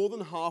delivering more than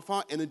half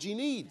our energy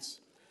needs.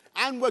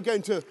 And we're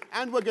going to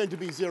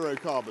be zero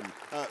carbon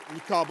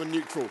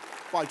neutral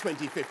by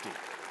 2050.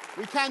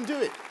 We can do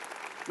it.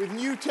 With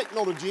new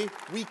technology,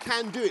 we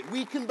can do it.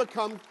 We can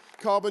become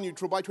carbon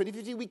neutral by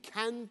 2050. We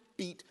can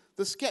beat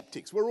the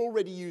skeptics. We're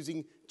already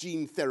using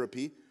gene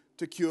therapy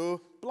to cure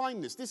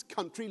blindness. This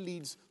country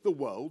leads the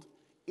world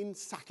in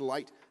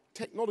satellite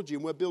technology,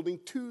 and we're building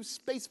 2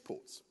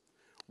 spaceports,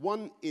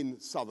 one in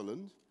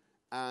Sutherland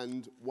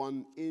and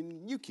one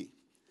in Newquay.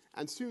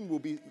 And soon we'll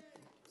be...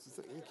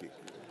 Thank you.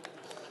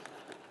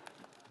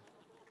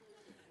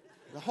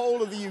 The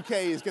whole of the UK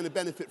is going to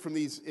benefit from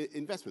these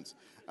investments.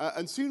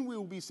 And soon we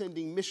will be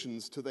sending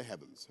missions to the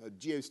heavens,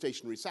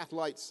 geostationary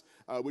satellites,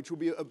 which will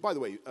be, by the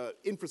way,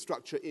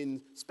 infrastructure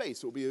in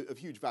space. It will be of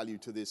huge value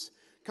to this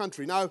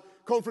country. Now,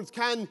 conference,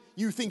 can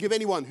you think of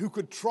anyone who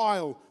could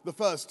trial the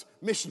first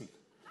mission?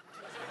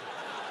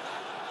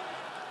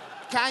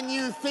 Can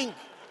you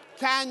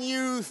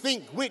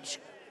think which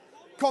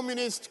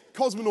communist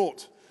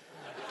cosmonaut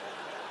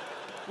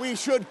We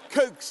should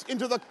coax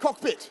into the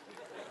cockpit.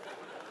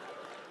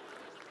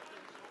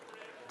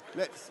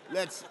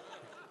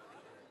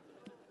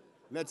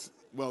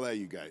 Well, there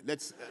you go.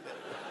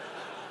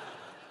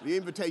 The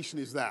invitation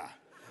is there.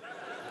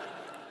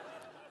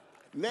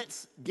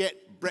 Let's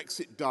get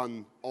Brexit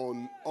done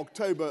on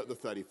October the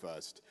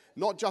 31st,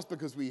 not just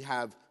because we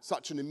have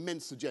such an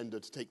immense agenda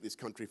to take this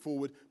country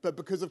forward, but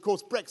because, of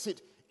course,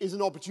 Brexit is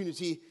an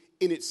opportunity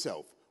in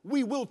itself.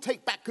 We will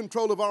take back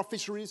control of our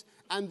fisheries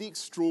and the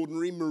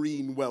extraordinary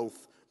marine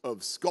wealth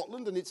of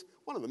Scotland, and it's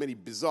one of the many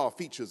bizarre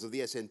features of the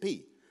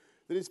SNP,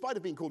 that in spite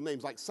of being called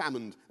names like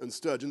salmon and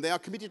sturgeon, they are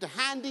committed to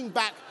handing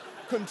back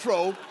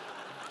control.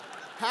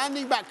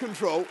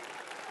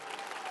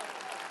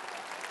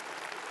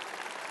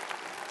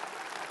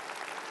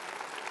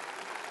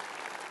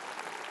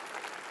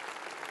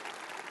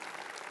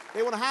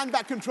 They want to hand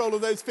back control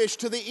of those fish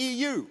to the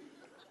EU.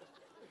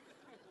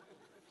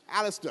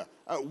 Alistair,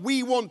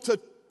 we want to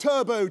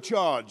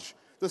turbocharge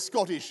the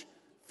Scottish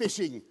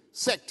fishing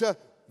sector.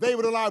 They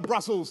would allow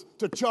Brussels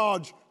to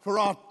charge for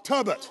our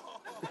turbot.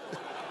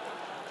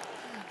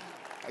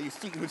 You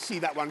could see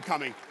that one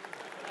coming.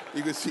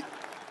 You could see.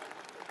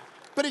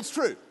 But it's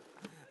true.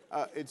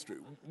 It's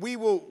true. We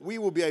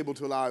will be able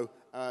to allow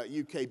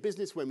UK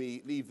business, when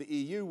we leave the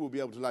EU, we'll be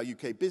able to allow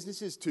UK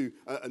businesses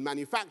and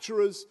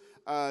manufacturers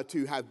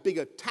to have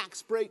bigger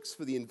tax breaks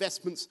for the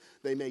investments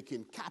they make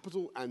in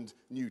capital and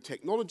new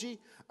technology.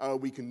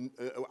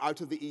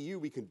 Out of the EU,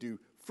 we can do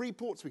free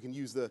ports. We can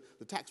use the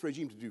tax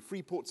regime to do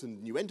free ports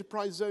and new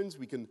enterprise zones.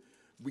 We can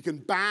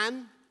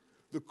ban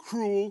the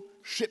cruel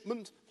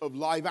shipment of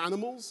live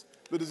animals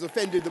that has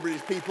offended the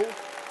British people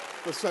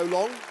for so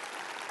long.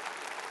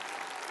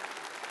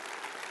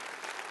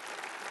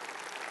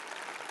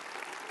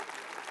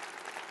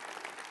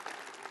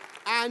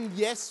 And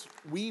yes,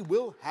 we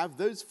will have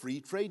those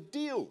free trade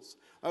deals.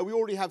 We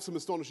already have some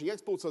astonishing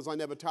exports, as I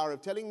never tire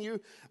of telling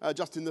you.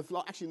 Just in the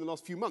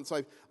last few months,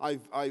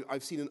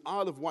 I've seen an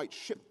Isle of Wight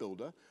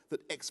shipbuilder that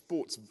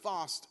exports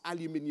vast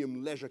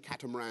aluminium leisure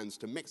catamarans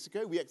to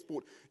Mexico. We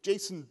export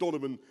Jason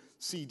Donovan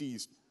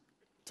CDs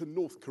to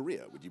North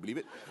Korea, would you believe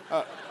it?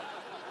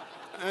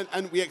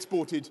 And we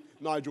exported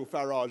Nigel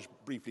Farage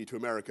briefly to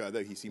America,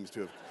 though he seems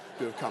to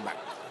have come back.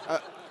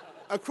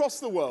 Across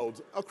the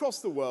world,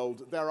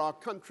 there are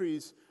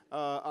countries,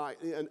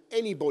 and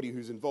anybody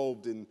who's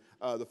involved in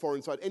the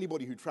foreign side,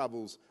 anybody who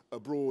travels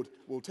abroad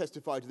will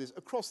testify to this.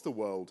 Across the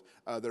world,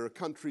 there are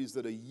countries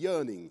that are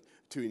yearning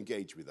to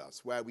engage with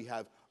us, where we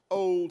have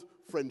old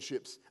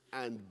friendships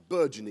and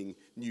burgeoning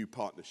new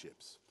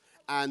partnerships.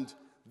 And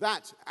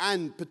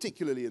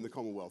particularly in the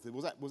Commonwealth,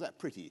 was that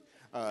pretty?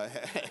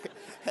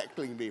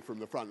 Heckling me from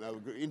the front,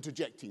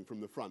 interjecting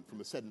from the front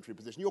from a sedentary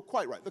position. You're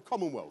quite right, the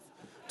Commonwealth.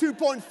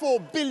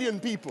 2.4 billion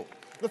people,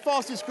 the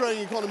fastest growing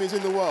economies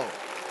in the world.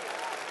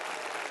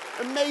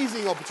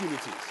 Amazing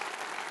opportunities.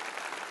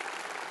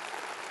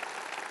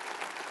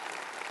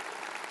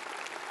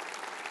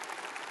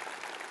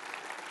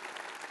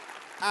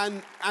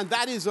 And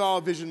that is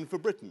our vision for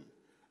Britain,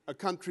 a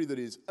country that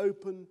is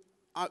open,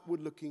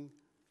 outward-looking,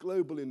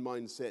 global in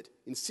mindset,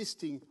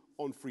 insisting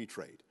on free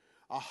trade.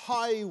 A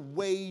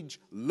high-wage,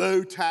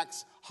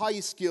 low-tax,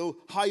 high-skill,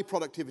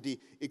 high-productivity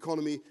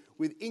economy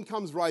with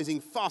incomes rising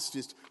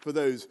fastest for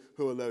those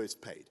who are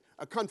lowest paid.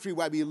 A country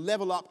where we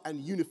level up and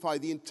unify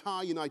the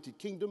entire United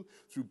Kingdom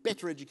through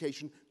better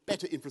education,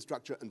 better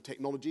infrastructure and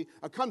technology.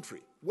 A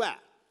country where,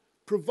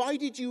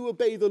 provided you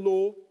obey the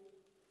law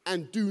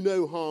and do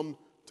no harm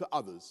to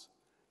others,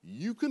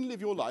 you can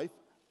live your life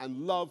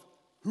and love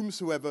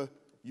whomsoever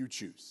you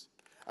choose.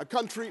 A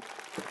country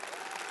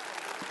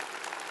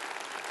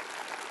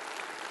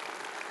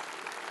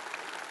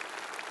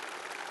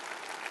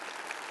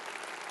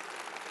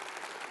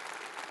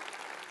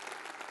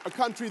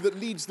that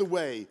leads the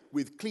way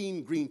with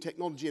clean, green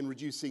technology and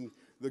reducing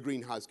the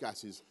greenhouse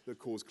gases that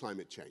cause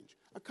climate change.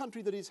 A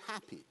country that is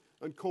happy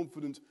and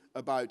confident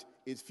about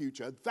its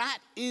future. That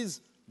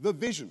is the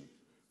vision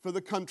for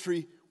the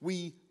country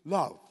we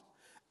love.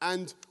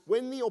 And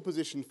when the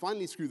opposition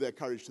finally screw their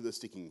courage to the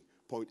sticking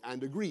point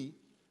and agree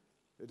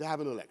to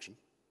have an election,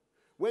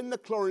 when the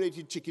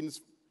chlorinated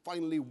chickens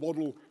finally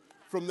waddle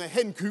from the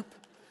hen coop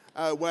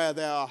where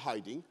they are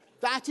hiding,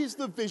 that is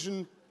the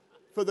vision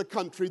for the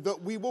country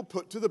that we will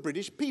put to the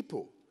British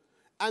people.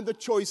 And the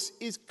choice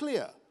is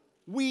clear.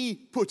 We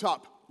put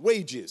up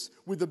wages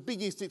with the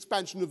biggest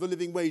expansion of the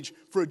living wage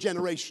for a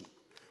generation.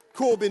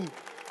 Corbyn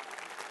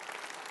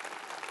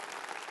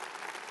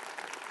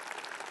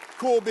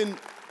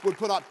would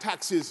put up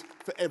taxes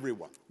for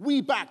everyone.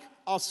 We back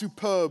our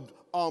superb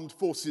armed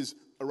forces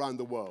around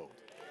the world.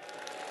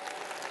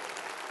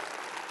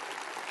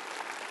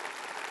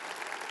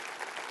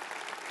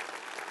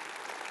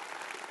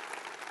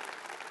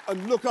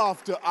 And look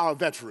after our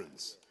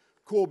veterans.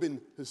 Corbyn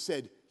has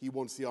said he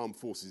wants the armed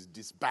forces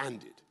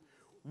disbanded.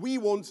 We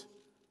want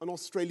an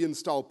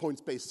Australian-style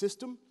points-based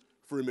system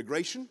for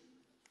immigration.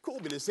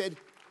 Corbyn has said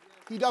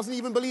he doesn't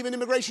even believe in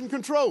immigration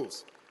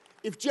controls.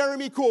 If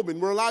Jeremy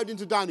Corbyn were allowed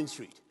into Downing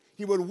Street,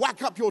 he would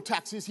whack up your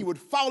taxes, he would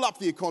foul up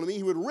the economy,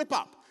 he would rip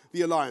up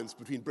the alliance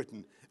between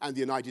Britain and the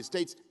United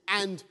States,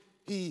 and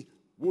he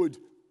would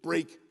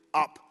break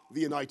up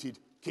the United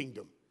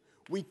Kingdom.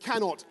 We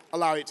cannot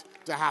allow it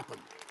to happen.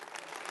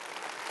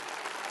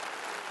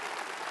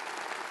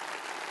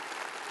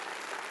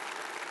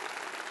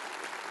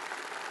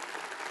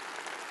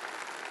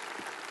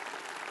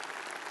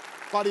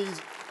 But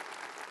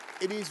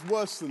it is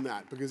worse than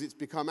that, because it's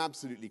become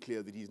absolutely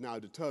clear that he's now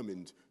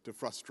determined to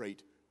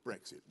frustrate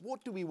Brexit.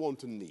 What do we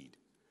want and need?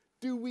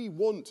 Do we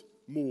want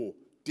more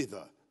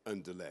dither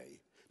and delay?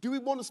 Do we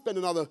want to spend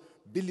another £1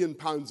 billion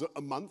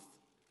a month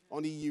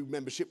on EU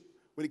membership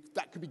when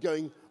that could be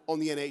going on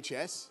the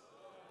NHS?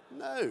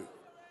 No.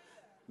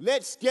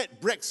 Let's get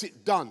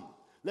Brexit done.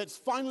 Let's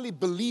finally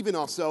believe in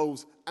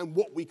ourselves and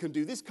what we can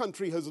do. This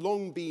country has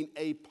long been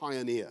a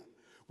pioneer.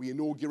 We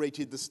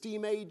inaugurated the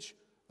steam age,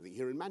 I think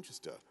here in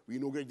Manchester. We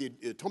inaugurated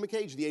the atomic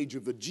age, the age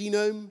of the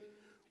genome.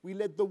 We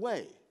led the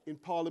way in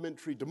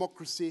parliamentary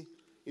democracy,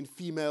 in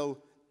female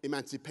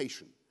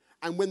emancipation.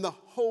 And when the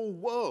whole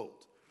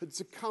world had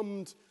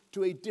succumbed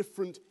to a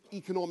different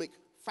economic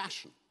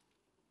fashion,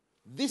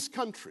 this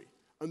country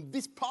and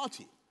this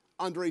party,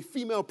 under a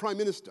female prime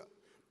minister,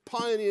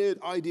 pioneered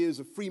ideas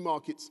of free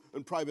markets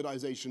and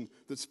privatization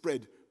that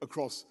spread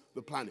across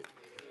the planet.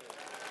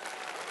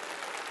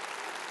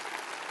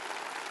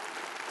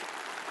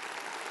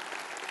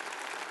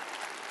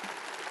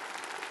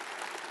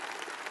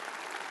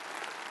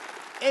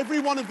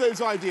 Every one of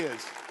those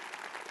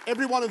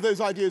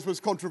ideas was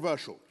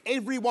controversial.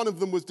 Every one of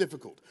them was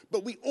difficult.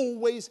 But we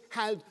always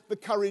had the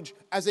courage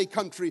as a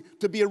country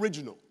to be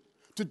original,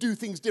 to do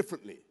things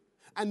differently.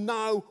 And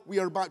now we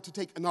are about to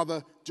take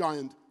another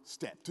giant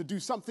step, to do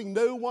something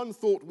no one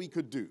thought we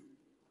could do,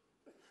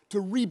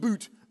 to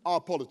reboot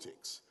our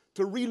politics,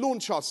 to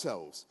relaunch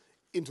ourselves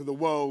into the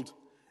world,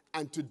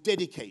 and to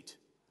dedicate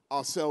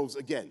ourselves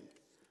again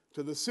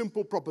to the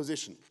simple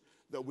proposition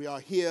that we are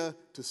here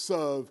to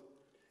serve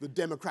the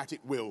democratic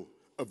will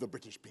of the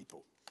British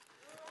people.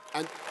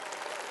 And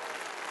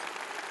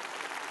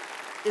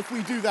if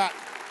we do that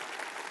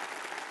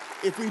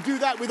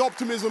with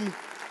optimism,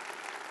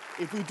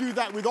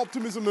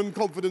 and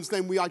confidence,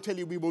 then I tell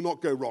you, we will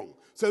not go wrong.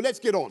 So let's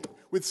get on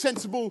with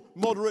sensible,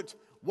 moderate,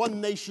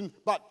 one nation,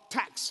 but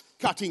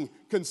tax-cutting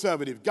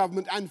Conservative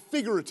government, and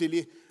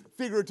figuratively,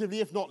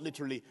 if not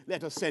literally,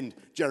 let us send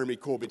Jeremy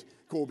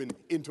Corbyn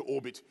into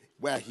orbit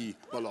where he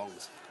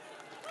belongs.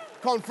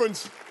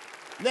 Conference,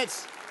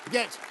 let's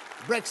get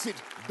Brexit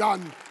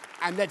done,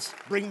 and let's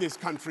bring this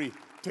country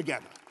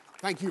together.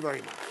 Thank you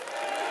very much.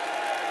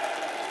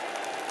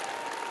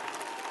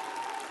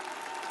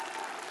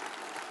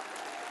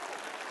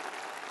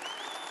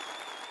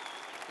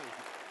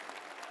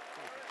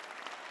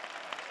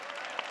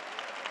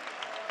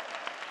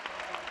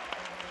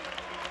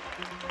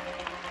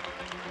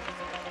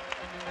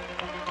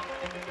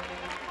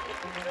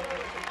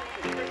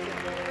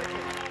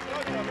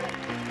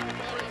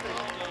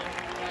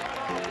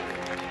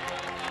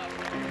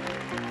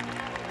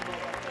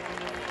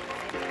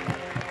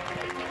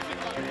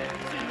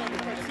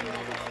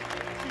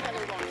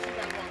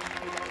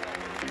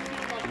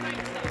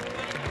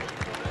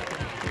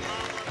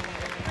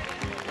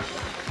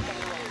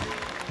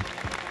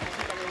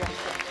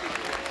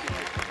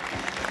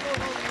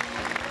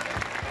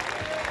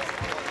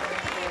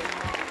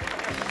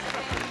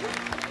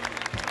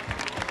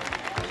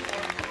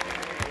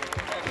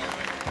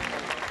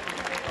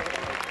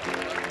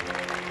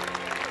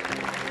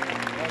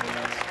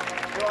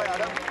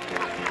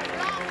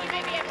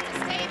 Maybe